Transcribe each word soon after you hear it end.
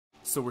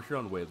So we're here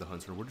on Way of the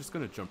Hunter. We're just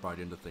going to jump right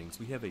into things.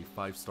 We have a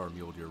 5-star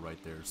mule deer right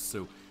there.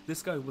 So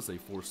this guy was a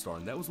 4-star,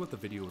 and that was what the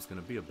video was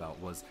going to be about,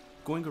 was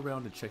going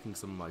around and checking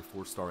some of my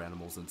 4-star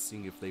animals and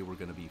seeing if they were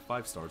going to be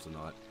 5-stars or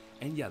not.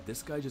 And yeah,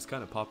 this guy just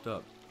kind of popped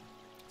up.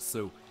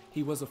 So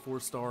he was a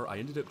 4-star. I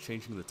ended up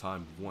changing the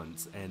time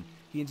once, and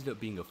he ended up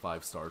being a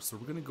 5-star. So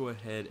we're going to go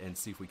ahead and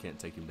see if we can't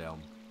take him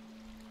down.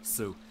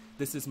 So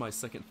this is my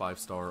second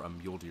 5-star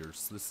mule deer,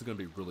 so this is going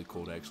to be really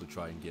cool to actually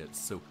try and get.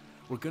 So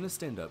we're going to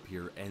stand up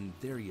here, and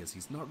there he is.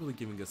 He's not really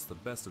giving us the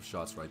best of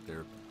shots right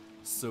there,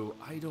 so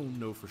I don't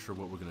know for sure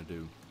what we're going to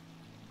do.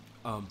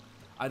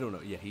 I don't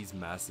know. Yeah, he's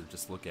massive.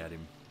 Just look at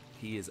him.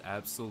 He is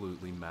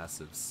absolutely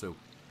massive. So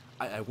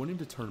I want him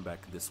to turn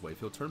back this way. If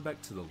he'll turn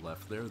back to the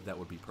left there, that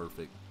would be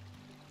perfect.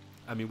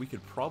 I mean, we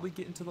could probably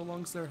get into the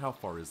lungs there. How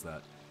far is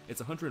that?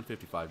 It's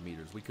 155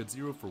 meters. We could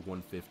zero for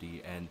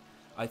 150, and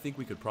I think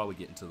we could probably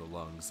get into the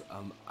lungs.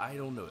 I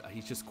don't know.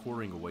 He's just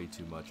quartering away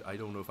too much. I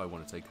don't know if I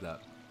want to take that.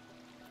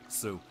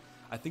 So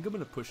I think I'm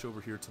going to push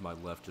over here to my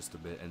left just a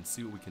bit and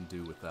see what we can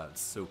do with that.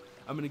 So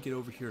I'm going to get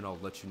over here and I'll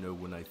let you know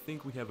when I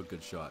think we have a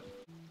good shot.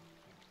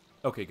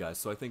 Okay guys,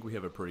 so I think we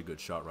have a pretty good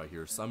shot right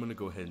here, so I'm going to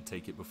go ahead and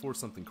take it before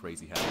something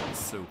crazy happens.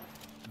 So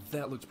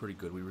that looked pretty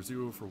good. We were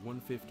 0 for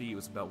 150, it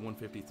was about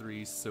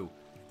 153, so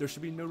there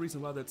should be no reason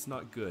why that's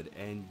not good.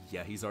 And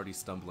yeah, he's already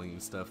stumbling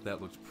and stuff.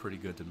 That looked pretty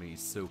good to me.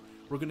 So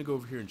we're going to go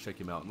over here and check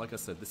him out. And like I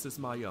said, this is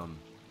my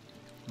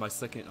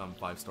second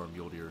 5-star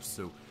mule deer,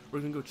 so we're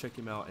gonna go check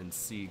him out and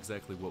see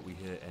exactly what we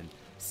hit and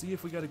see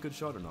if we got a good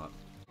shot or not.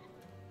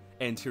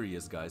 And here he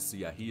is, guys. So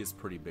yeah, he is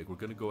pretty big. We're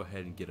gonna go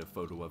ahead and get a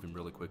photo of him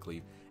really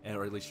quickly,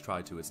 or at least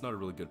try to. It's not a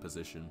really good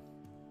position,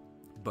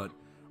 but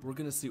we're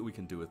gonna see what we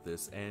can do with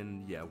this.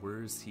 And yeah,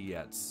 where is he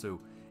at? So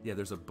yeah,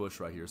 there's a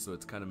bush right here, so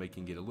it's kind of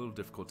making it a little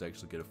difficult to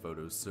actually get a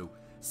photo. So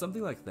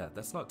something like that,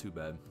 that's not too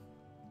bad.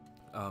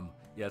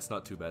 Yeah, it's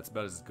not too bad. It's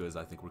about as good as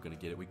I think we're going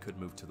to get it. We could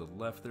move to the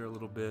left there a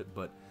little bit,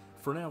 but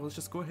for now, let's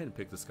just go ahead and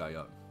pick this guy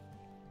up.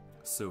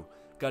 So,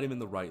 got him in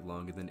the right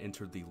lung and then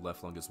entered the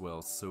left lung as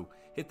well. So,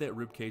 hit that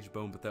ribcage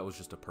bone, but that was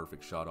just a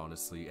perfect shot,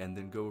 honestly. And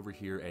then go over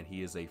here, and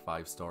he is a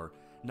 5-star,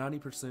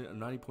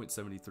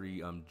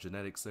 90.73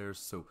 genetics there,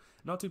 so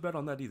not too bad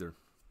on that either.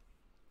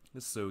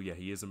 So yeah,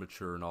 he is a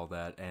mature and all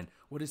that, and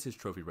what is his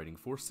trophy rating?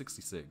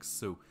 466,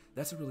 so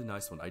that's a really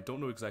nice one. I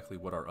don't know exactly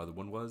what our other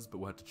one was, but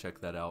we'll have to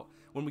check that out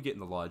when we get in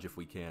the lodge if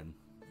we can.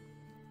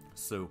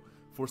 So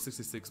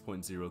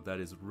 466.0, that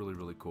is really,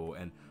 really cool,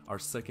 and our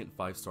second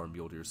 5-star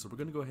mule deer, so we're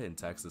going to go ahead and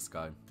tax this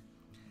guy.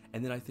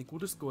 And then I think we'll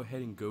just go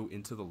ahead and go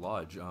into the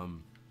lodge.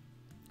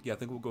 Yeah, I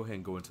think we'll go ahead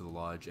and go into the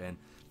lodge and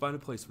find a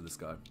place for this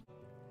guy.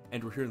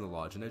 And we're here in the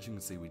lodge, and as you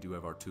can see, we do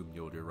have our 2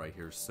 mule deer right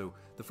here. So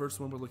the first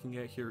one we're looking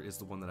at here is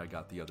the one that I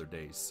got the other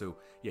day. So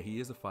yeah, he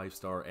is a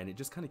 5-star, and it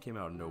just kind of came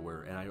out of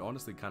nowhere, and I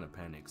honestly kind of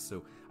panicked.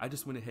 So I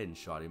just went ahead and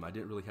shot him. I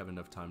didn't really have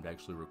enough time to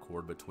actually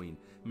record between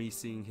me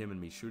seeing him and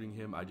me shooting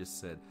him. I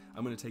just said,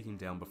 I'm going to take him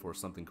down before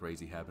something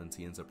crazy happens.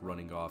 He ends up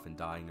running off and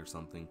dying or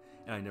something,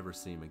 and I never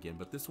see him again.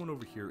 But this one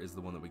over here is the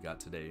one that we got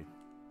today.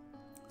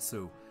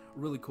 So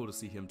really cool to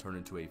see him turn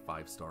into a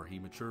 5-star. He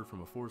matured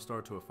from a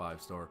 4-star to a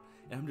 5-star,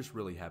 and I'm just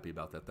really happy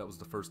about that. That was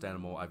the first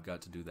animal I've got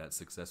to do that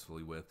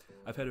successfully with.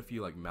 I've had a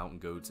few like mountain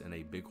goats and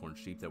a bighorn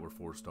sheep that were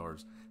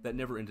 4-stars that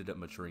never ended up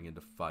maturing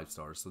into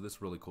 5-stars, so this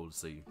is really cool to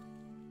see.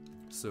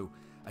 So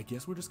I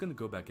guess we're just going to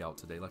go back out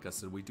today. Like I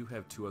said, we do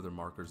have 2 other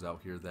markers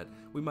out here that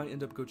we might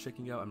end up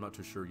checking out. I'm not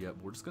too sure yet,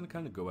 but we're just going to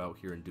kind of go out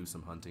here and do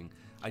some hunting.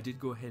 I did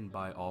go ahead and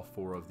buy all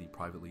 4 of the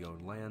privately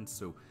owned lands.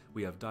 So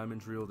we have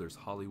Diamond Drill, there's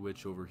Holly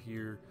Witch over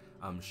here,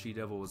 She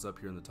Devil is up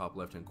here in the top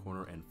left hand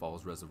corner, and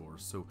Falls Reservoir.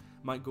 So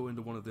might go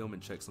into one of them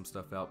and check some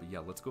stuff out, but yeah,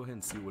 let's go ahead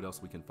and see what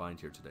else we can find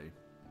here today.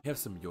 We have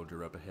some mule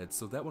deer up ahead,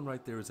 so that one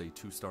right there is a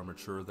 2-star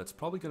mature. That's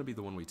probably going to be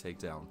the one we take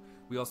down.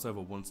 We also have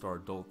a 1-star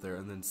adult there,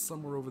 and then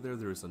somewhere over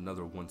there is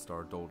another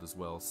 1-star adult as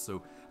well.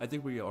 So I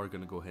think we are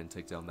going to go ahead and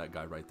take down that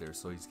guy right there.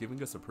 So he's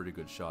giving us a pretty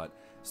good shot,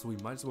 so we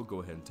might as well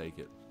go ahead and take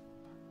it.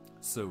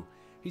 So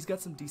he's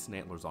got some decent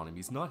antlers on him.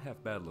 He's not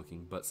half bad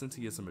looking, but since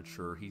he is a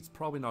mature, he's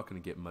probably not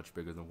going to get much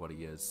bigger than what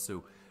he is.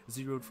 So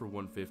 0'd for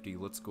 150.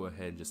 Let's go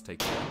ahead and just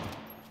take it.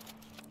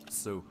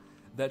 So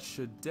that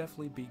should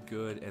definitely be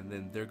good, and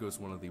then there goes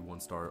one of the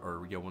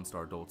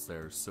 1-star adults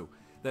there, so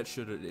that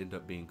should end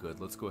up being good.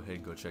 Let's go ahead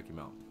and go check him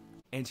out.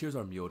 And here's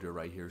our mule deer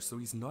right here, so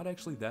he's not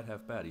actually that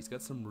half bad. He's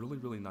got some really,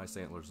 really nice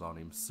antlers on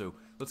him, so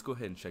let's go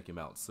ahead and check him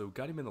out. So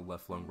got him in the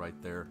left lung right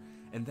there,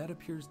 and that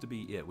appears to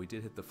be it. We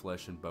did hit the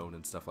flesh and bone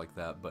and stuff like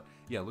that, but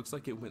yeah, looks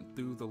like it went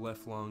through the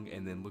left lung,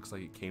 and then looks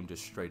like it came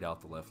just straight out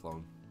the left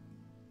lung.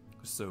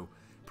 So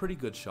pretty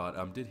good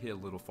shot. Did hit a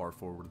little far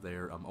forward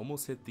there.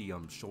 Almost hit the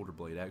shoulder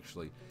blade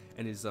actually,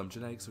 and his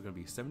genetics are going to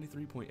be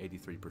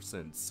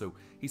 73.83%. So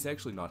he's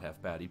actually not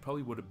half bad. He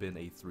probably would have been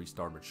a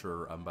 3-star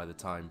mature by the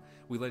time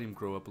we let him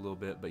grow up a little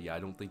bit. But yeah, I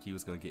don't think he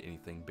was going to get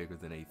anything bigger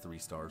than a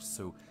 3-star.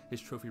 So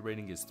his trophy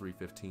rating is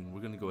 315. We're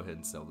going to go ahead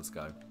and sell this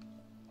guy.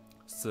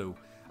 So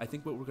I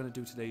think what we're going to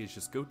do today is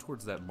just go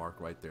towards that mark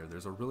right there.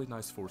 There's a really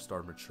nice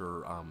 4-star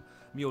mature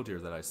mule deer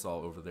that I saw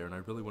over there, and I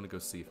really want to go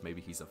see if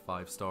maybe he's a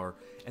 5-star.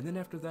 And then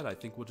after that, I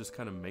think we'll just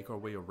kind of make our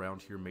way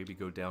around here, maybe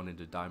go down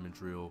into Diamond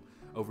Drill,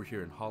 over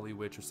here in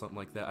Hollywitch or something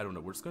like that. I don't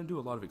know. We're just going to do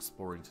a lot of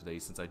exploring today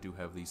since I do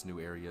have these new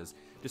areas.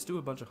 Just do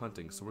a bunch of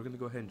hunting, so we're going to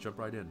go ahead and jump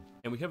right in.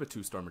 And we have a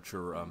 2-star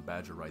mature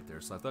badger right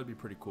there, so I thought it'd be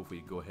pretty cool if we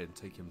could go ahead and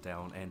take him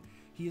down, and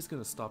he is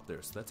going to stop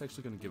there, so that's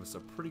actually going to give us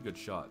a pretty good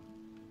shot.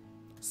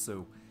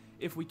 So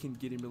if we can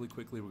get him really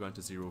quickly, we're going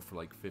to 0 for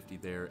like 50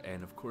 there,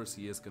 and of course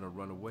he is going to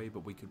run away,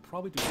 but we could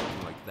probably do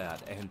something like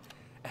that, and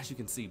as you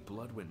can see,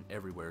 blood went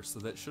everywhere, so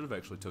that should have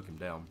actually took him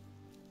down.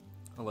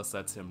 Unless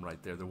that's him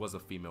right there. There was a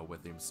female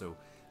with him, so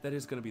that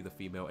is going to be the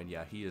female, and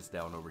yeah, he is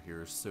down over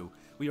here. So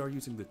we are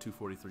using the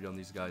 243 on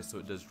these guys, so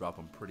it does drop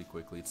them pretty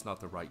quickly. It's not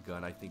the right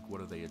gun. I think,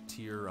 what are they, a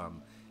tier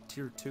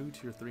 2,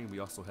 tier 3, and we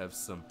also have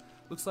some,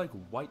 looks like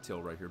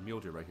whitetail right here, mule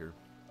deer right here.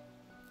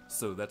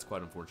 So that's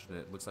quite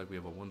unfortunate. Looks like we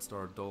have a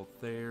 1-star adult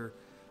there,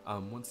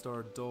 1-star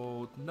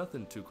adult,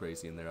 nothing too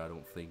crazy in there, I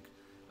don't think.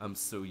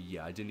 So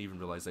yeah, I didn't even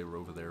realize they were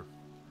over there.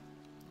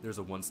 There's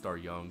a 1-star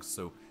young,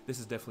 so this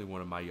is definitely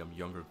one of my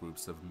younger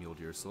groups of mule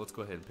deer, so let's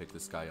go ahead and pick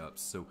this guy up.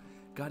 So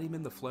got him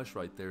in the flesh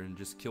right there and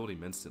just killed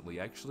him instantly.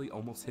 Actually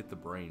almost hit the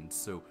brain,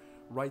 so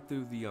right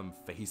through the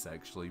face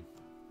actually.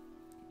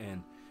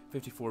 And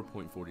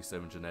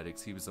 54.47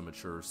 genetics, he was a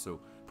mature, so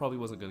probably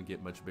wasn't going to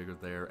get much bigger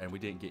there, and we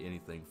didn't get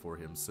anything for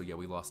him, so yeah,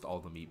 we lost all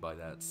the meat by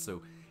that.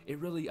 So it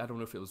really, I don't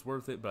know if it was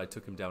worth it, but I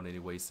took him down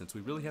anyway, since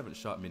we really haven't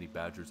shot many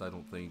badgers, I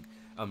don't think,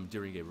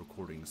 during a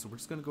recording. So we're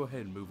just going to go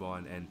ahead and move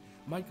on, and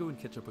might go and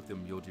catch up with the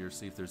mule deer,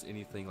 see if there's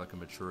anything like a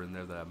mature in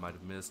there that I might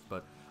have missed,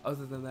 but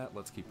other than that,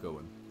 let's keep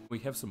going. We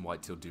have some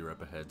white-tailed deer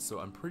up ahead, so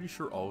I'm pretty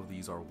sure all of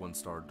these are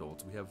 1-star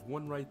adults. We have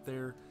one right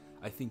there.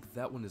 I think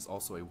that one is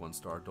also a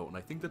 1-star adult, and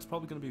I think that's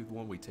probably going to be the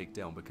one we take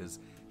down because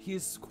he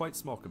is quite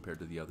small compared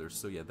to the others.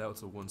 So yeah, that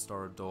was a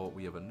 1-star adult.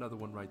 We have another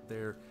one right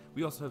there.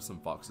 We also have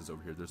some foxes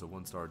over here. There's a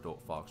 1-star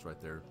adult fox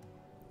right there.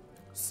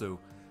 So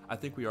I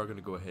think we are going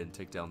to go ahead and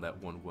take down that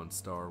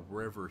 1-star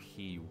wherever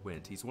he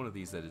went. He's one of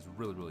these that is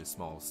really, really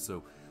small.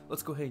 So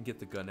let's go ahead and get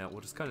the gun out. We'll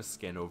just kind of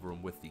scan over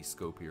him with the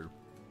scope here.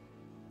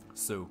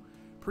 So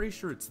pretty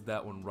sure it's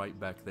that one right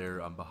back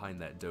there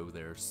behind that doe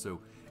there.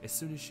 So as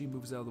soon as she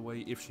moves out of the way,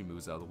 if she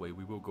moves out of the way,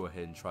 we will go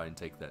ahead and try and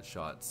take that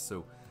shot.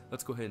 So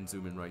let's go ahead and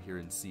zoom in right here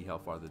and see how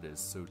far that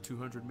is. So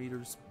 200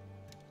 meters.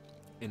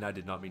 And I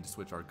did not mean to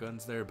switch our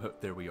guns there,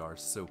 but there we are.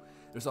 So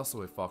there's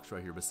also a fox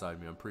right here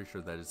beside me. I'm pretty sure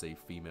that is a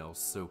female.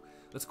 So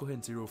let's go ahead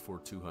and 0 for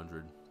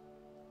 200.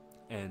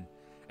 And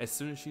as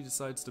soon as she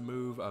decides to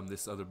move,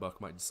 this other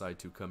buck might decide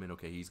to come in.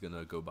 Okay, he's going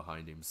to go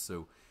behind him.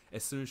 So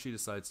as soon as she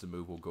decides to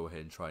move, we'll go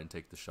ahead and try and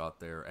take the shot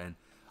there. And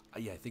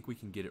yeah, I think we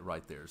can get it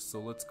right there. So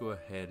let's go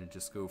ahead and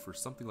just go for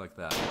something like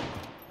that.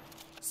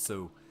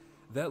 So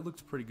that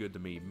looked pretty good to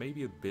me.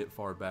 Maybe a bit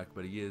far back,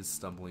 but he is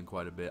stumbling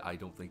quite a bit. I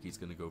don't think he's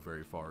going to go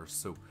very far.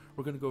 So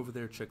we're going to go over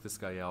there, check this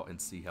guy out, and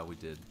see how we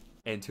did.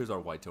 And here's our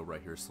whitetail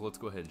right here, so let's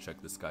go ahead and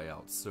check this guy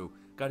out. So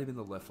got him in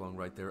the left lung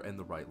right there and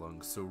the right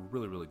lung, so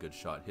really, really good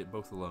shot. Hit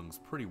both the lungs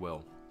pretty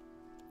well.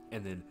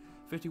 And then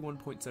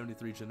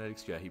 51.73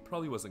 genetics, yeah, he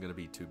probably wasn't going to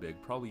be too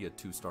big, probably a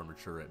 2-star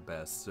mature at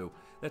best, so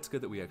that's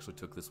good that we actually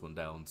took this one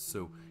down.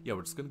 So yeah,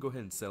 we're just going to go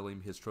ahead and sell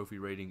him. His trophy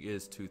rating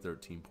is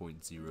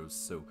 213.0,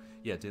 so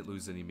yeah, didn't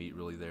lose any meat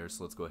really there,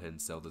 so let's go ahead and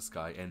sell this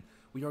guy. And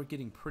we are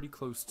getting pretty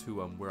close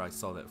to where I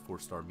saw that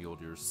 4-star mule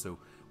deer, so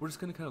we're just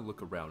going to kind of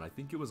look around. I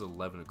think it was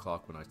 11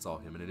 o'clock when I saw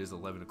him, and it is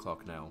 11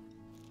 o'clock now.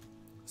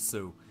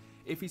 So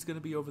if he's going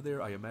to be over there,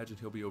 I imagine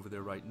he'll be over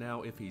there right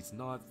now. If he's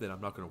not, then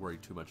I'm not going to worry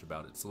too much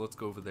about it. So let's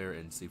go over there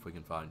and see if we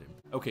can find him.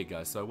 Okay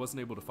guys, so I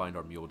wasn't able to find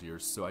our mule deer,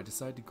 so I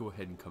decided to go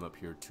ahead and come up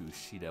here to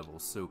She-Devil.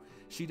 So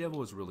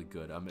She-Devil is really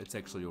good. It's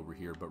actually over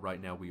here, but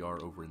right now we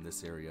are over in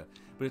this area.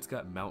 But it's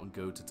got mountain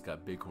goats, it's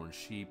got bighorn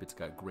sheep, it's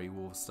got gray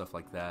wolves, stuff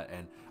like that,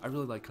 and I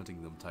really like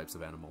hunting them types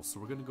of animals.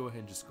 So we're going to go ahead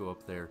and just go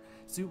up there,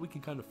 see what we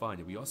can kind of find.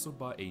 And we also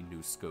bought a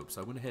new scope,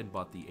 so I went ahead and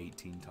bought the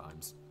 18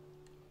 times.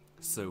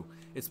 So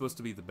it's supposed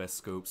to be the best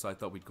scope, so I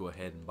thought we'd go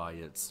ahead and buy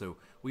it. So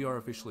we are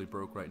officially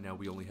broke right now.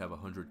 We only have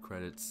 100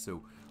 credits,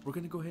 so we're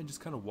going to go ahead and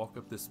just kind of walk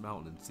up this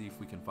mountain and see if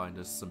we can find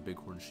us some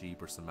bighorn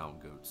sheep or some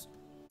mountain goats.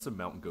 Some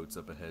mountain goats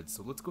up ahead,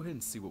 so let's go ahead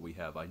and see what we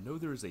have. I know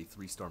there is a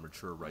 3-star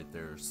mature right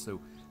there, so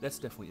that's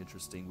definitely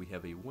interesting. We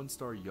have a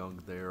 1-star young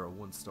there, a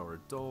 1-star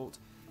adult,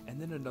 and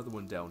then another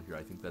one down here.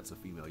 I think that's a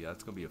female. Yeah,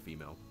 it's going to be a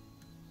female.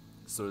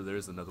 So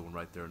there's another one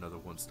right there, another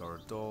 1-star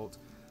adult.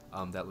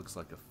 That looks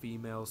like a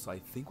female, so I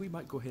think we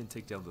might go ahead and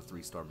take down the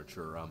 3-star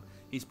mature.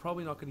 He's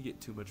probably not going to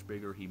get too much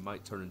bigger. He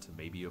might turn into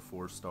maybe a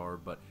 4-star,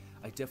 but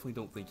I definitely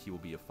don't think he will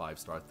be a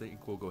 5-star. I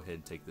think we'll go ahead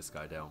and take this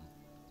guy down.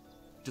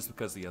 Just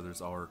because the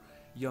others are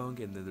young,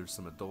 and then there's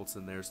some adults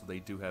in there, so they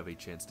do have a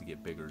chance to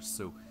get bigger.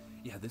 So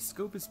yeah, this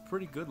scope is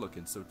pretty good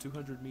looking. So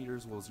 200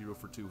 meters, well, 0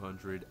 for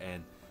 200,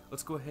 and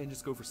let's go ahead and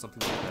just go for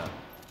something like that.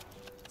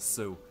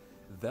 So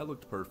that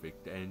looked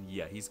perfect, and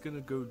yeah, he's going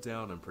to go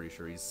down, I'm pretty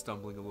sure. He's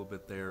stumbling a little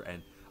bit there,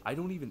 and I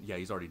don't even, yeah,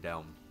 he's already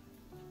down.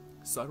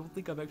 So I don't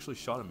think I've actually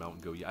shot a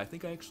mountain goat yet. I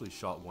think I actually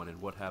shot one, and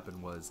what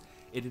happened was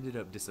it ended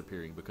up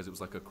disappearing because it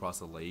was like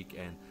across a lake,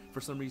 and for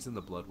some reason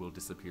the blood will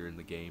disappear in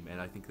the game, and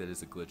I think that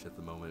is a glitch at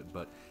the moment.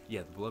 But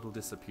yeah, the blood will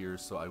disappear,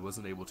 so I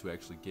wasn't able to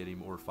actually get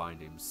him or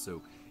find him.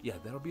 So yeah,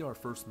 that'll be our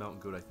first mountain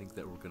goat I think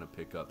that we're going to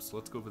pick up. So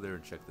let's go over there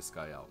and check this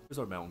guy out. Here's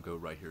our mountain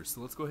goat right here,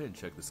 so let's go ahead and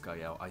check this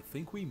guy out. I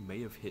think we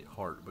may have hit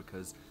heart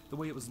because the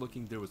way it was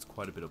looking, there was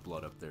quite a bit of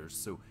blood up there.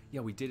 So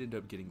yeah, we did end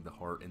up getting the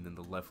heart and then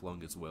the left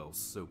lung as well.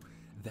 So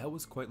that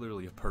was quite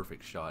literally a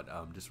perfect shot,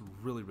 just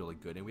really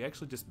good, and we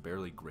actually just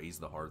barely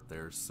grazed the heart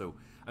there, so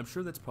I'm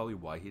sure that's probably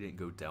why he didn't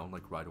go down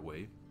like right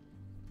away.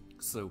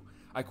 So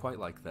I quite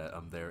like that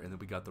there, and then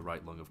we got the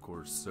right lung of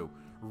course, so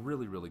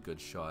really good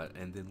shot.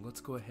 And then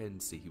let's go ahead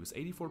and see, he was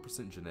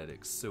 84%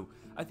 genetics, so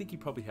I think he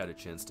probably had a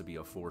chance to be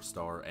a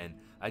 4-star, and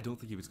I don't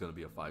think he was going to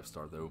be a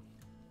 5-star though.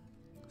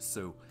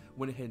 So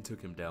went ahead and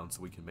took him down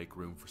so we can make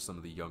room for some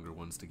of the younger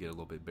ones to get a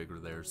little bit bigger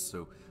there.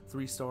 So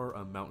 3-star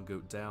mountain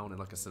goat down, and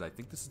like I said, I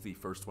think this is the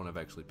first one I've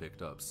actually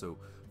picked up. So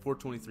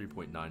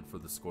 423.9 for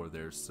the score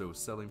there, so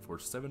selling for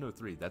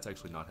 703. That's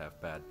actually not half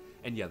bad.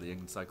 And yeah, the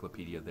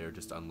encyclopedia there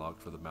just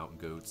unlocked for the mountain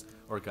goats,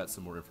 or it got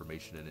some more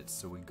information in it,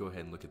 so we can go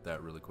ahead and look at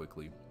that really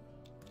quickly.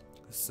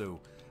 So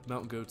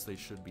mountain goats, they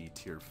should be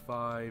tier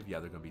 5. Yeah,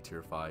 they're going to be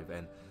tier 5,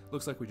 and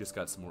looks like we just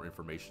got some more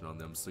information on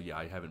them. So yeah,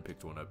 I haven't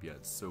picked one up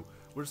yet, so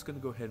we're just going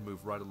to go ahead and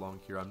move right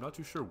along here. I'm not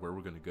too sure where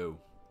we're going to go.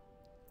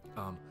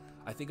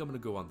 I think I'm going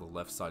to go on the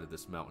left side of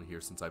this mountain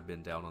here, since I've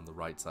been down on the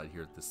right side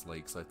here at this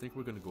lake. So I think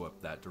we're going to go up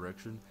that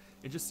direction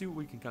and just see what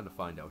we can kind of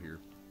find out here.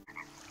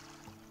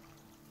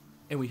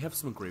 And we have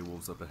some gray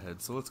wolves up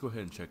ahead, so let's go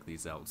ahead and check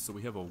these out. So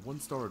we have a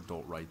 1-star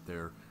adult right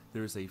there.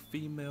 There's a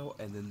female,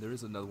 and then there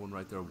is another one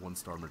right there, a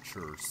 1-star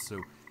mature.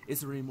 So is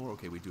there any more?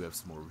 Okay, we do have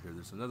some more over here.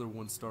 There's another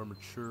 1-star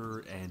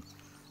mature, and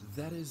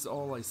that is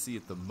all I see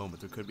at the moment.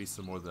 There could be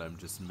some more that I'm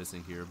just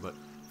missing here, but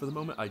for the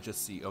moment I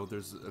just see, oh,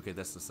 there's, okay,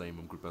 that's the same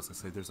group. I was going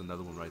to say there's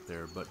another one right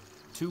there, but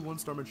 2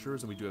 1-star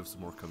matures, and we do have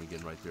some more coming in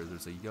right there.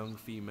 There's a young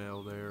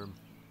female there,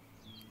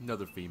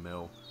 another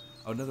female,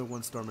 another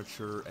 1-star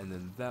mature, and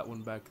then that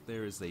one back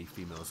there is a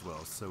female as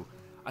well. So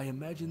I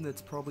imagine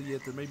that's probably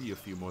it. There may be a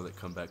few more that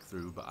come back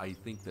through, but I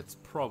think that's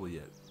probably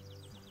it.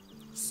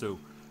 So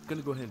I'm going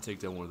to go ahead and take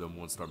down one of them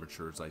 1-star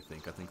matures, I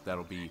think. I think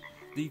that'll be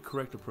the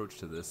correct approach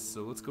to this.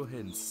 So let's go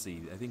ahead and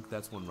see. I think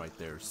that's one right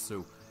there.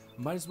 So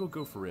might as well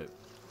go for it.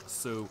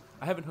 So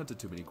I haven't hunted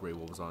too many gray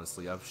wolves,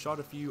 honestly. I've shot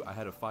a few. I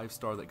had a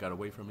 5-star that got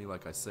away from me,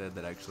 like I said,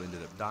 that actually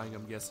ended up dying,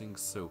 I'm guessing.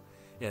 So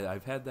yeah,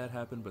 I've had that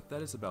happen, but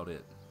that is about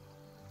it.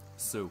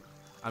 So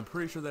I'm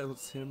pretty sure that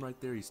was him right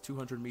there. He's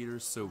 200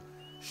 meters, so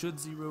should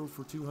 0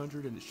 for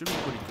 200, and it should be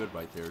pretty good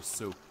right there.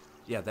 So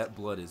yeah, that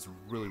blood is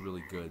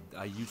really good.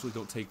 I usually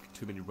don't take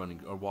too many running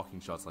or walking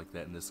shots like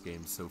that in this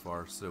game so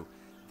far, so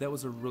that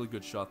was a really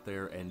good shot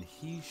there, and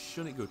he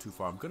shouldn't go too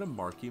far. I'm gonna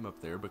mark him up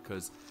there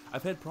because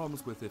I've had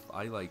problems with, if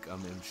I like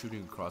am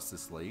shooting across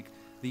this lake,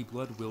 the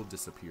blood will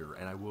disappear,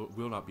 and I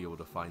will not be able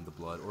to find the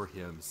blood or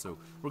him. So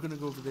we're gonna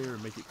go over there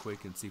and make it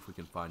quick and see if we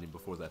can find him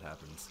before that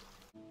happens.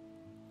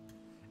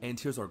 And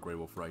here's our gray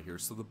wolf right here.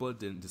 So the blood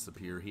didn't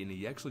disappear,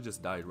 he actually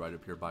just died right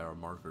up here by our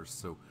markers.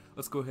 So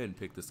let's go ahead and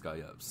pick this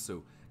guy up.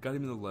 So got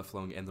him in the left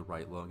lung and the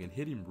right lung, and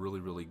hit him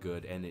really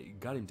good, and it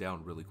got him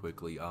down really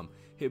quickly.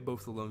 Hit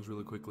both the lungs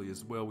really quickly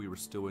as well. We were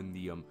still in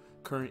the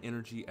current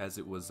energy as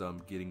it was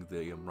getting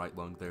the right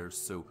lung there.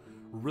 So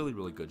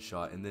really good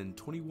shot. And then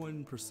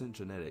 21%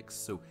 genetics,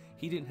 so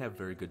he didn't have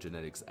very good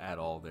genetics at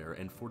all there,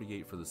 and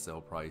 48 for the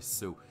sale price.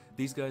 So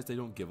these guys, they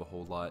don't give a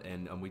whole lot,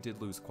 and we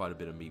did lose quite a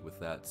bit of meat with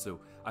that. So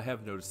I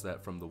have noticed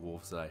that from the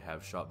wolves that I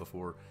have shot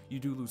before, you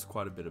do lose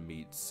quite a bit of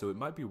meat, so it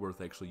might be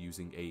worth actually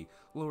using a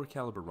lower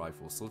caliber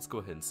rifle. So let's go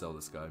ahead and sell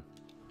this guy.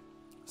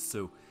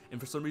 So, and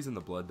for some reason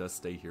the blood does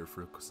stay here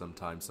for some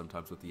time,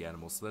 sometimes with the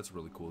animals, so that's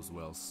really cool as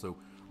well. So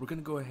we're going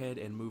to go ahead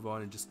and move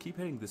on and just keep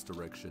heading this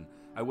direction.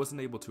 I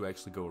wasn't able to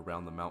actually go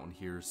around the mountain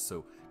here,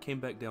 so came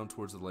back down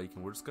towards the lake,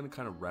 and we're just going to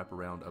kind of wrap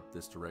around up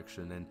this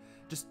direction and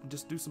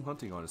just do some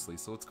hunting, honestly.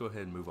 So let's go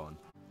ahead and move on.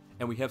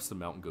 And we have some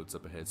mountain goats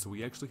up ahead, so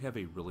we actually have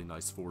a really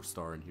nice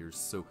 4-star in here.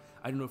 So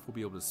I don't know if we'll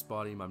be able to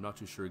spot him. I'm not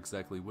too sure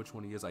exactly which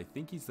one he is. I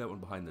think he's that one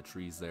behind the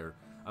trees there.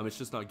 It's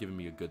just not giving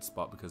me a good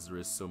spot because there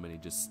is so many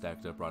just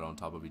stacked up right on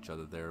top of each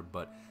other there.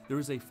 But there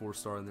is a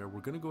 4-star in there. We're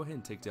going to go ahead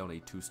and take down a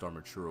 2-star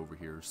mature over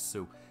here.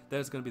 So that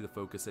is going to be the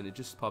focus, and it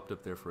just popped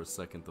up there for a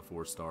second, the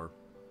 4-star.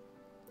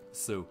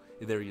 So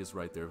there he is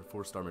right there,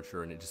 4-star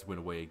mature, and it just went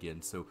away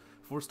again. So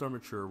 4-star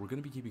mature, we're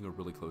going to be keeping a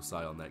really close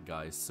eye on that,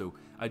 guys. So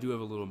I do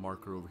have a little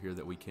marker over here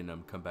that we can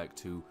come back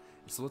to.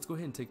 So let's go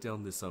ahead and take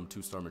down this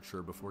 2-star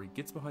mature before he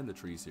gets behind the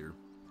trees here.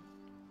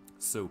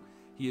 So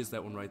he is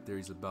that one right there.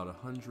 He's about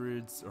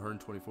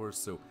 124.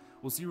 So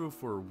we'll 0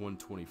 for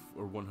 120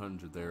 or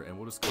 100 there, and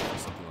we'll just go for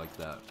something like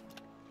that.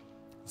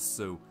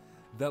 So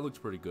that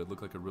looked pretty good,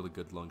 looked like a really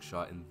good lung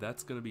shot, and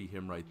that's going to be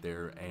him right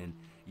there. And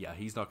yeah,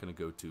 he's not going to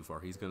go too far.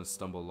 He's going to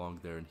stumble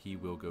along there and he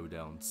will go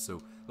down. So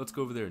let's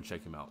go over there and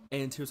check him out.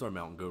 And here's our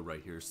mountain goat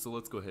right here. So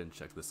let's go ahead and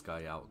check this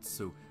guy out.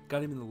 So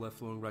got him in the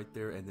left lung right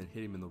there and then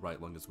hit him in the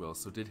right lung as well.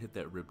 So did hit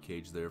that rib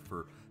cage there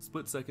for a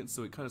split second.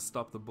 So it kind of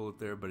stopped the bullet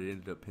there, but it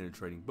ended up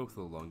penetrating both of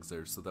the lungs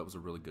there. So that was a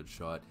really good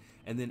shot.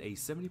 And then a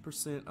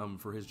 70%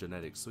 for his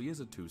genetics. So he is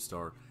a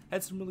 2-star.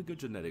 Had some really good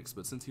genetics,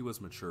 but since he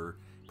was mature,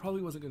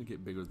 probably wasn't going to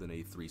get bigger than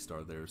a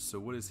 3-star there. So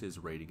what is his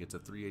rating? It's a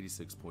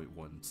 386.1.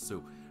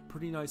 So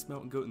pretty nice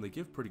mountain goat, and they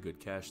give pretty good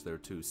cash there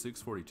too,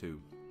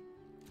 642.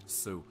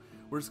 So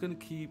we're just going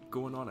to keep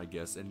going on, I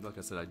guess. And like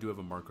I said, I do have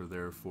a marker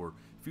there for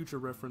future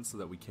reference so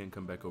that we can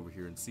come back over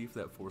here and see if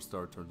that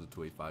 4-star turns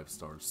into a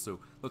 5-star. So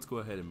let's go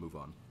ahead and move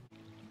on.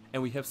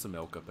 And we have some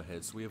elk up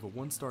ahead. So we have a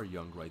 1-star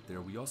young right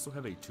there. We also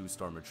have a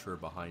 2-star mature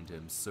behind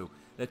him. So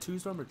that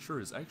 2-star mature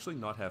is actually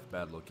not half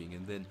bad looking.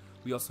 And then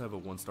we also have a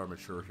 1-star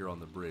mature here on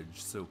the bridge.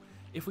 So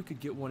if we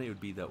could get one, it would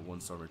be that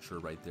 1-star mature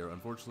right there.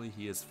 Unfortunately,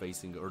 he is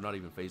facing, or not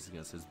even facing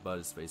us, his butt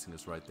is facing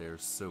us right there.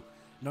 So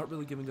not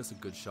really giving us a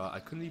good shot. I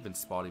couldn't even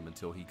spot him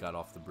until he got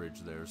off the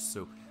bridge there.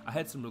 So I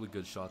had some really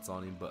good shots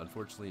on him, but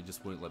unfortunately it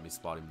just wouldn't let me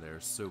spot him there.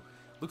 So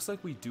looks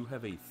like we do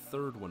have a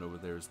third one over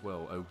there as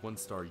well, a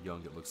 1-star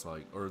young it looks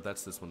like, or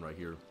that's this one right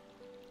here.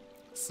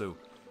 So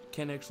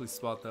can't actually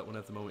spot that one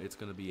at the moment. It's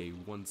going to be a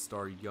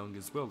 1-star young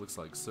as well, looks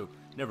like, so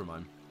never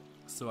mind.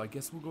 So I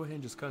guess we'll go ahead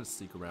and just kind of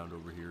sneak around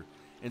over here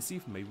and see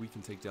if maybe we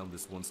can take down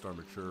this 1-star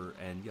mature.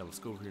 And yeah, let's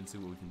go over here and see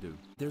what we can do.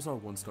 There's our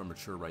 1-star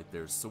mature right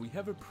there. So we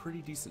have a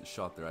pretty decent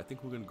shot there. I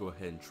think we're going to go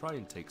ahead and try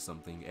and take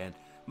something, and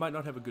might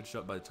not have a good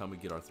shot by the time we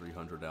get our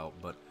 300 out,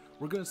 but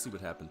we're going to see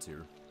what happens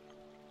here.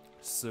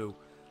 So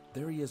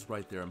there he is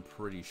right there, I'm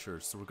pretty sure.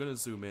 So we're going to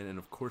zoom in, and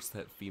of course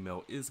that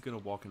female is going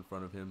to walk in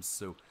front of him.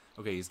 So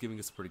okay, he's giving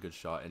us a pretty good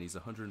shot, and he's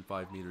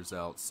 105 meters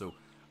out. So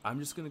I'm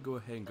just going to go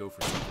ahead and go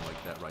for something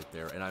like that right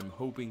there, and I'm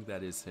hoping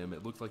that is him.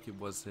 It looked like it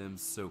was him,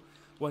 so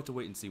we'll have to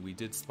wait and see. We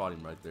did spot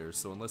him right there,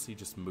 so unless he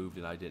just moved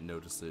and I didn't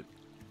notice it,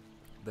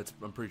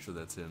 I'm pretty sure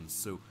that's him.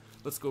 So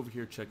let's go over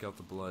here, check out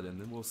the blood,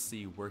 and then we'll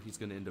see where he's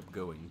going to end up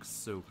going.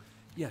 So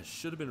yeah,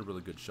 should have been a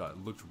really good shot.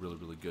 It looked really,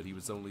 really good. He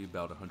was only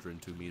about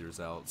 102 meters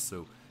out,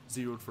 so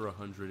zeroed for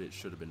 100. It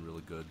should have been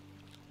really good.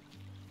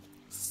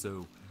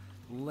 So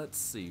let's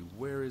see,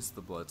 where is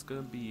the blood? It's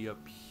gonna be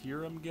up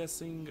here, I'm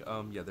guessing.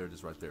 Yeah, there it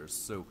is right there.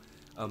 So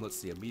let's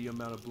see, a medium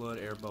amount of blood,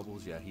 air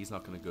bubbles. Yeah, he's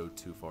not gonna go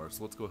too far,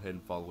 so let's go ahead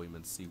and follow him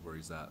and see where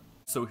he's at.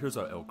 So here's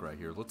our elk right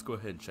here. Let's go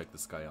ahead and check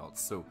this guy out.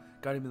 So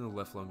got him in the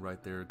left lung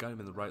right there, got him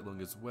in the right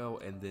lung as well,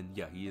 and then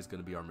yeah, he is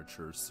going to be our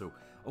mature. So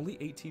only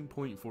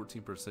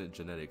 18.14%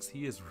 genetics.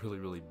 He is really,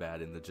 really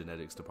bad in the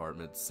genetics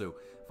department. So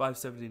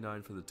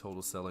 579 for the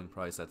total selling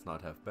price, that's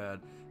not half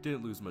bad.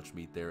 Didn't lose much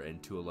meat there,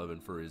 and 211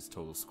 for his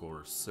total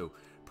score. So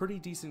pretty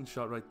decent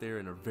shot right there,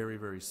 and a very,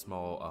 very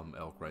small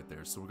elk right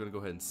there. So we're going to go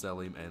ahead and sell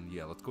him, and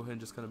yeah, let's go ahead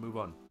and just kind of move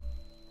on.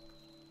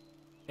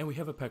 And we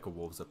have a pack of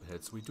wolves up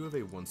ahead, so we do have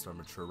a 1-star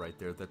mature right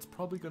there. That's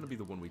probably going to be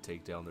the one we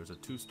take down. There's a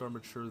 2-star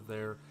mature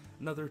there,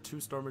 another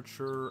 2-star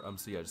mature.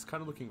 So yeah, just kind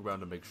of looking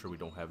around to make sure we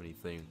don't have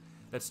anything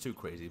that's too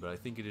crazy, but I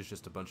think it is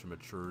just a bunch of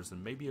matures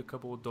and maybe a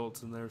couple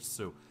adults in there.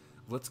 So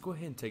let's go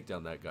ahead and take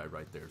down that guy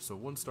right there. So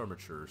 1-star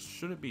mature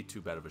shouldn't be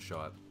too bad of a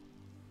shot.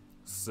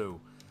 So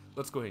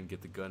let's go ahead and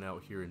get the gun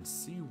out here and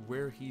see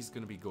where he's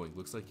going to be going.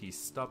 Looks like he's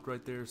stopped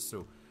right there,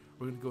 so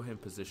we're going to go ahead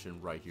and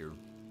position right here.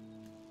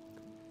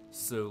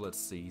 So let's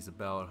see, he's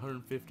about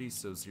 150,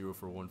 so 0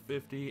 for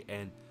 150,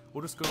 and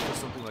we'll just go for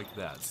something like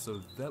that.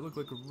 So that looked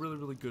like a really,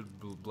 really good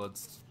blood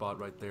spot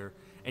right there.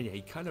 And yeah,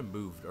 he kind of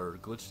moved or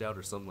glitched out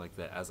or something like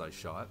that as I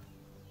shot.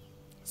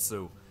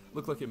 So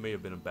looked like it may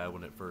have been a bad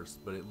one at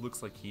first, but it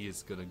looks like he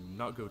is going to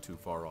not go too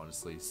far,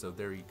 honestly. So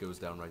there he goes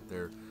down right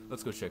there.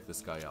 Let's go check this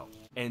guy out.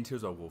 And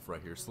here's our wolf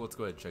right here, so let's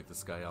go ahead and check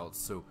this guy out.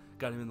 So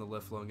got him in the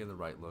left lung and the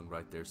right lung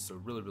right there,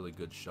 so really, really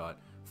good shot.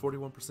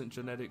 41%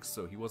 genetics,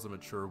 so he was a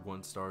mature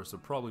 1-star, so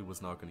probably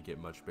was not going to get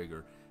much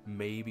bigger.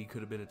 Maybe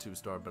could have been a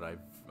 2-star, but I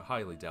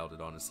highly doubt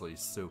it, honestly.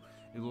 So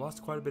he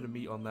lost quite a bit of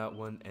meat on that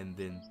one, and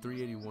then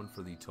 381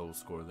 for the total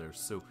score there.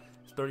 So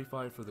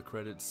 35 for the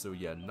credits, so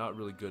yeah, not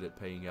really good at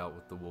paying out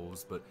with the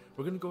wolves, but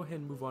we're going to go ahead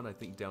and move on, I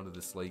think, down to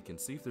this lake and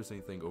see if there's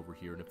anything over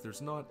here, and if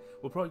there's not,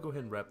 we'll probably go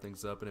ahead and wrap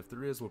things up, and if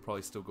there is, we'll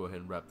probably still go ahead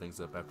and wrap things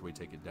up after we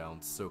take it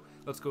down. So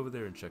let's go over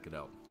there and check it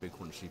out.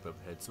 Bighorn sheep up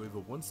ahead, so we have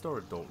a 1-star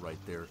adult right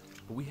there,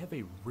 but we have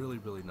a really,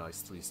 really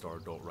nice 3-star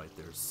adult right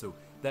there. So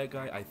that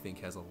guy, I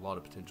think, has a lot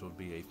of potential to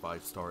be a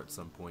 5-star at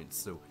some point,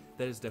 so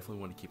that is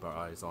definitely one to keep our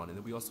eyes on. And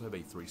then we also have a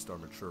 3-star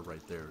mature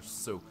right there,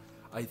 so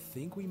I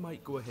think we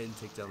might go ahead and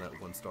take down that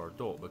 1-star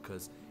adult,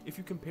 because if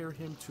you compare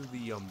him to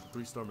the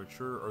 3-star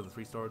mature or the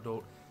 3-star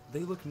adult, they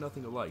look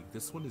nothing alike.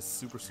 This one is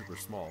super, super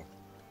small.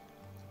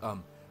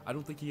 I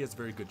don't think he has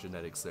very good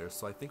genetics there,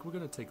 so I think we're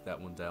going to take that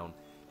one down.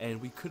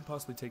 And we could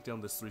possibly take down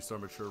this 3-star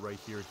mature right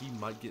here. He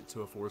might get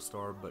to a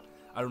 4-star, but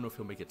I don't know if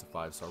he'll make it to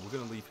 5-star. We're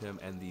going to leave him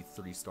and the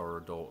 3-star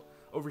adult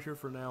over here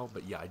for now,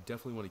 but yeah, I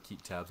definitely want to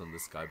keep tabs on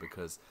this guy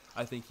because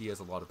I think he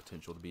has a lot of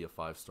potential to be a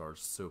 5-star.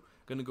 So I'm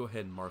going to go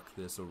ahead and mark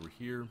this over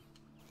here.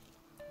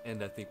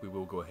 And I think we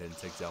will go ahead and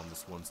take down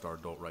this 1-star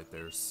adult right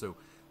there. So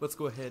let's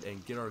go ahead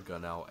and get our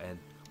gun out, and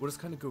we'll just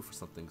kind of go for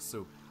something.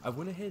 So I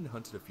went ahead and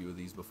hunted a few of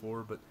these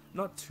before, but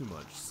not too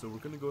much. So we're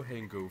going to go ahead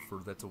and go for,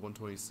 that's a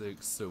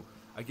 126. So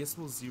I guess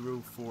we'll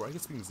zero for, I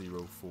guess we can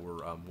zero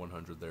for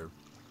 100 there.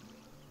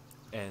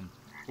 And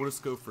we'll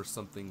just go for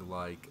something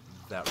like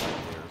that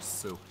right there.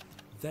 So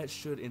that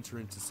should enter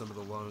into some of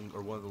the lung,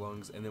 or one of the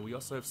lungs, and then we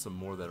also have some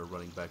more that are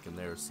running back in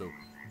there. So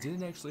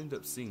didn't actually end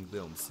up seeing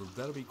them, so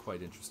that'll be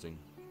quite interesting.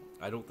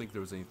 I don't think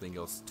there was anything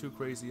else too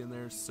crazy in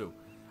there, so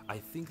I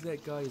think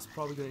that guy is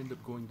probably going to end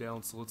up going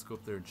down, so let's go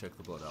up there and check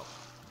the blood out.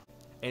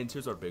 And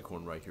here's our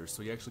Bighorn right here.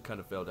 So he actually kind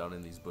of fell down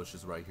in these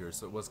bushes right here,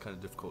 so it was kind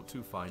of difficult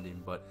to find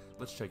him, but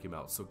let's check him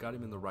out. So got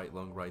him in the right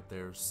lung right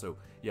there. So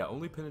yeah,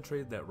 only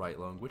penetrated that right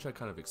lung, which I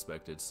kind of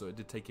expected. So it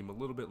did take him a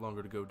little bit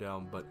longer to go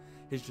down, but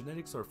his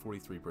genetics are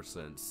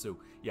 43%. So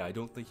yeah, I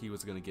don't think he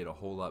was going to get a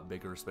whole lot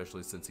bigger,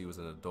 especially since he was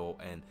an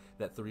adult, and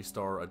that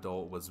 3-star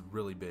adult was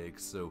really big.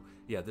 So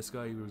yeah, this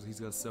guy,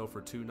 he's going to sell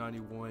for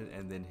 291,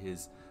 and then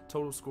his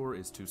total score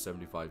is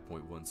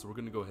 275.1. So we're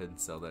going to go ahead and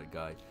sell that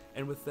guy.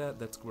 And with that,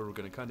 that's where we're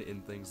going to kind of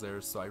end things there.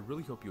 So I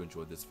really hope you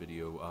enjoyed this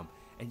video.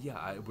 And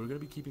yeah, we're going to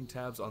be keeping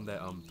tabs on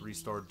that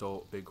 3-star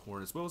adult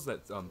Bighorn, as well as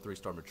that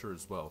 3-star mature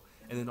as well,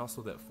 and then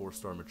also that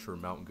 4-star mature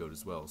mountain goat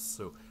as well.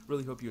 So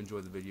really hope you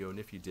enjoyed the video, and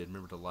if you did,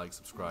 remember to like,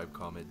 subscribe,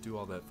 comment, do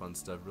all that fun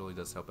stuff. It really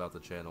does help out the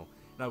channel,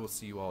 and I will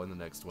see you all in the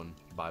next one.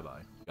 Bye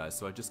bye. Guys,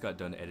 so I just got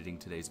done editing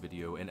today's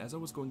video, and as I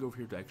was going over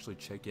here to actually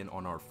check in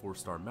on our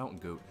 4-star mountain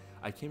goat,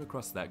 I came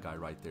across that guy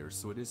right there.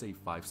 So it is a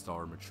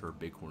 5-star mature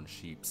Bighorn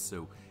sheep,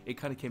 so it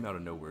kind of came out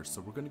of nowhere.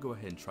 So we're going to go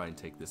ahead and try and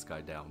take this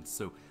guy down.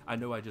 So I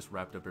know I just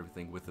wrapped up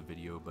everything with the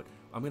video, but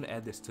I'm going to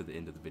add this to the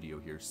end of the video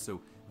here.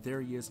 So there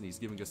he is, and he's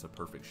giving us a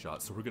perfect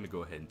shot, so we're going to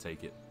go ahead and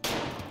take it.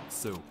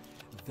 So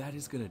that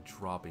is going to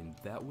drop him.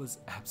 That was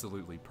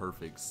absolutely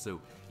perfect. So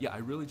yeah,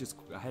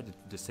 I had to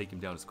just take him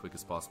down as quick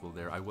as possible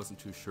there. I wasn't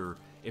too sure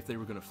if they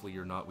were going to flee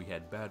or not. We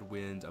had bad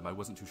wind. I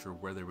wasn't too sure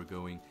where they were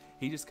going.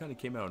 He just kind of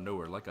came out of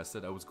nowhere. Like I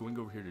said, I was going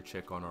over here to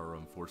check on our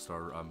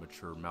 4-star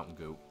mature mountain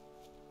goat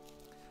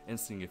and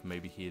seeing if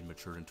maybe he had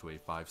matured into a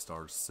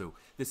 5-star. So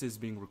this is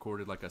being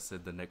recorded, like I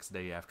said, the next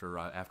day after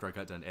I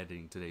got done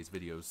editing today's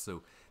videos.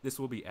 So this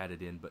will be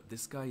added in, but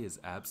this guy is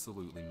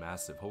absolutely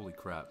massive. Holy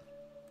crap.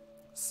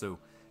 So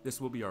this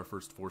will be our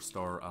first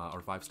 4-star,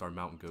 our 5-star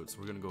mountain goat. So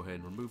we're going to go ahead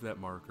and remove that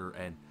marker,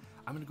 and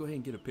I'm going to go ahead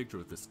and get a picture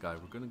with this guy.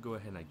 We're going to go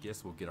ahead and I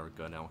guess we'll get our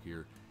gun out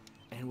here,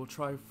 and we'll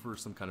try for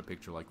some kind of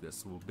picture like this.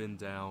 So we'll bend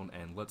down,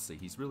 and let's see,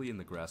 he's really in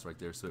the grass right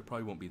there, so it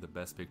probably won't be the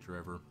best picture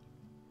ever.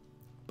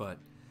 But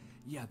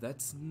yeah,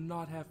 that's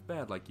not half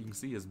bad. Like, you can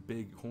see his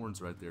big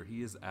horns right there.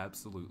 He is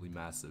absolutely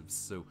massive.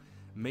 So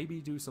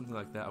maybe do something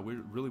like that. I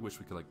really wish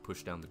we could like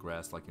push down the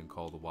grass like in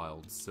Call of the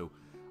Wild. So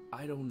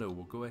I don't know,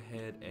 we'll go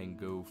ahead and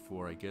go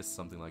for, I guess,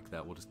 something like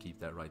that. We'll just keep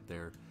that right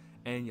there.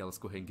 And yeah, let's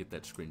go ahead and get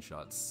that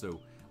screenshot. So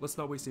let's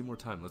not waste any more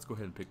time. Let's go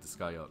ahead and pick this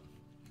guy up.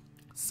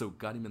 So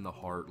got him in the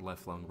heart,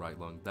 left lung, right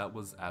lung. That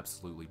was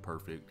absolutely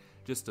perfect.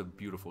 Just a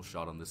beautiful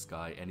shot on this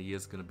guy, and he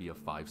is going to be a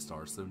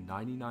 5-star. So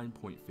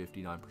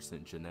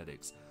 99.59%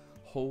 genetics.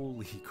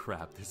 Holy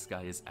crap, this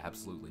guy is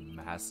absolutely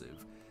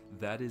massive.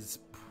 That is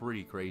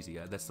pretty crazy.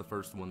 That's the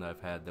first one that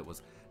I've had that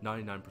was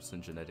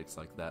 99% genetics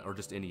like that, or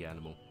just any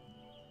animal.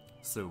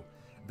 So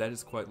that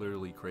is quite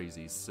literally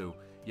crazy. So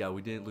yeah,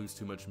 we didn't lose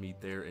too much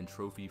meat there, and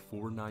trophy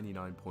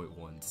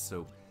 499.1.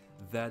 So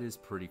that is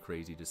pretty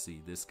crazy to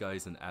see. This guy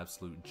is an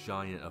absolute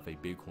giant of a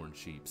Bighorn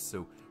sheep.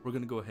 So we're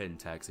going to go ahead and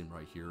tax him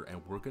right here, and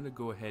we're going to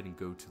go ahead and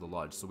go to the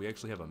lodge. So we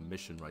actually have a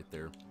mission right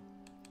there.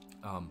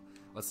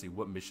 Let's see,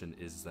 what mission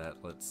is that?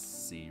 Let's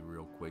see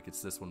real quick.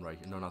 It's this one right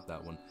here. No, not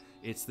that one.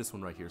 It's this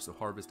one right here. So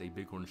harvest a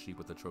Bighorn sheep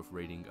with a trophy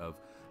rating of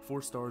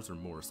 4 stars or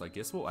more. So I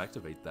guess we'll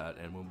activate that,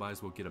 and we might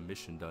as well get a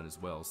mission done as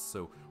well.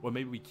 So, well,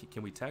 maybe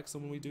can we tax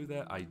him when we do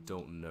that? I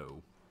don't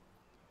know.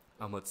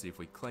 Let's see, if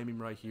we claim him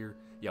right here,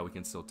 yeah, we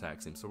can still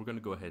tax him. So we're going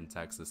to go ahead and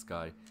tax this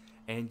guy.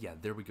 And yeah,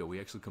 there we go. We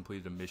actually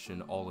completed a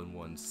mission all in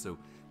one. So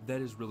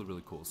that is really,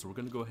 really cool. So we're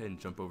going to go ahead and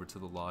jump over to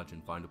the lodge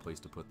and find a place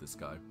to put this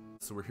guy.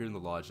 So we're here in the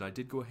lodge, and I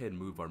did go ahead and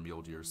move our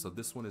mule deer. So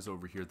this one is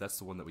over here. That's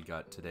the one that we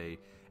got today.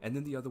 And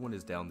then the other one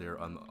is down there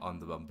on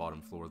the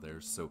bottom floor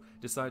there. So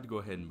decided to go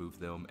ahead and move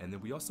them. And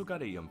then we also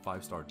got a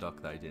 5-star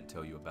duck that I didn't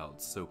tell you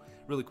about. So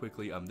really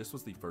quickly, this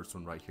was the first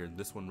one right here. And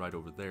this one right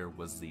over there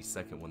was the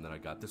second one that I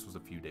got. This was a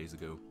few days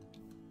ago.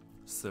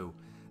 So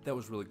that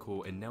was really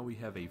cool, and now we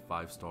have a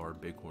 5-star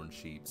Bighorn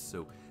sheep.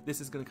 So this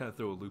is going to kind of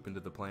throw a loop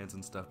into the plans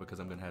and stuff, because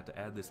I'm going to have to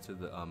add this to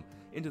the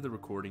into the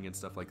recording and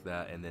stuff like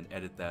that, and then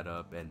edit that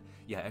up, and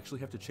yeah,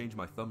 actually have to change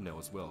my thumbnail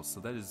as well. So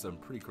that is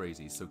pretty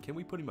crazy. So can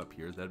we put him up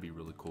here? That'd be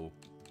really cool.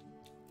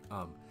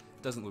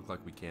 Doesn't look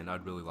like we can.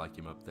 I'd really like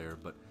him up there,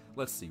 but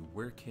let's see,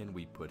 where can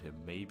we put him?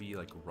 Maybe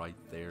like right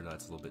there.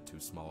 That's a little bit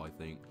too small, I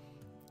think.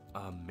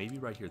 Maybe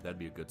right here, that'd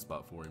be a good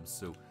spot for him.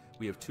 So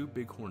we have 2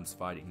 Bighorns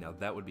fighting. Now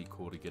that would be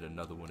cool to get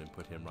another one and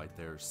put him right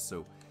there.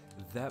 So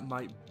that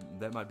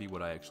might be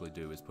what I actually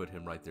do, is put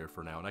him right there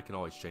for now, and I can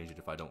always change it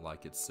if I don't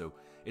like it. So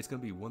it's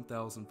going to be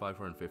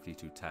 1,550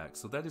 to tax.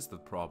 So that is the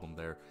problem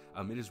there.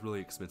 It is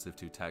really expensive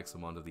to tax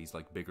him onto these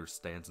like bigger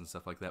stands and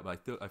stuff like that, but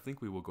I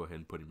think we will go ahead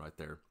and put him right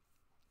there.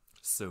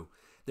 So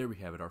there we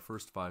have it, our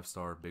first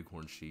 5-star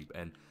Bighorn sheep,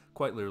 and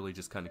quite literally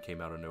just kind of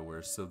came out of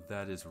nowhere. So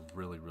that is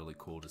really, really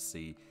cool to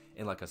see.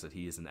 And like I said,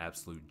 he is an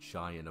absolute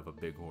giant of a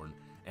Bighorn,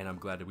 and I'm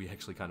glad that we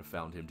actually kind of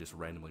found him just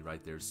randomly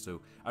right there.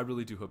 So I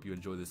really do hope you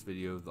enjoy this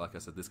video. Like I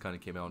said, this kind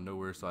of came out of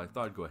nowhere, so I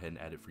thought I'd go ahead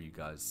and add it for you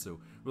guys. So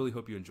really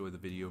hope you enjoy the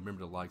video.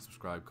 Remember to like,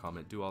 subscribe,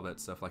 comment, do all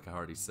that stuff like I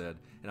already said,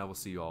 and I will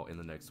see you all in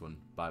the next one.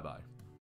 Bye bye.